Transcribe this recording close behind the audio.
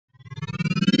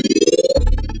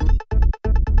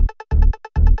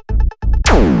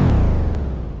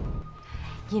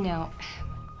You know,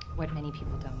 what many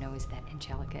people don't know is that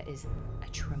Angelica is a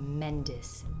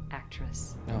tremendous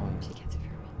actress. Oh. She gets it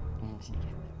for me. She gets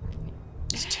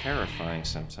it. It's terrifying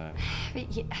sometimes.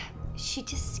 But yeah, she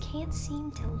just can't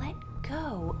seem to let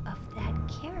go of that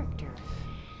character.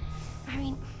 I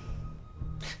mean,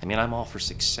 I'm all for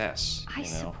success. I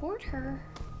support her.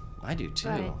 I do too.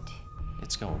 But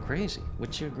it's going crazy.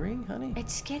 Would you agree, honey?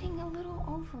 it's getting a little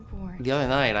overboard. The other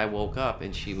night I woke up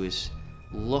and she was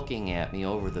looking at me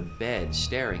over the bed,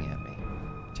 staring at me.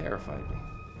 Terrified me.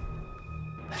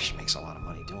 She makes a lot of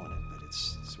money doing it, but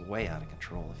it's way out of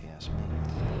control if you ask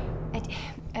me.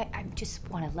 I just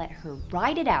want to let her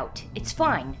ride it out. It's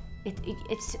fine.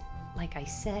 It's like I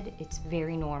said, it's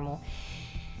very normal.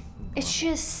 It's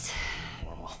just...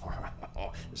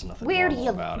 There's nothing where do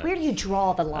you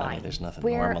draw the line? Honey, there's nothing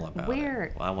normal about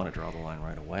it. Well, I want to draw the line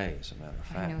right away, as a matter of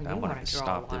fact. I know you want want to to draw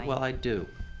stop the line. Well, I do.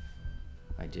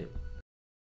 I do.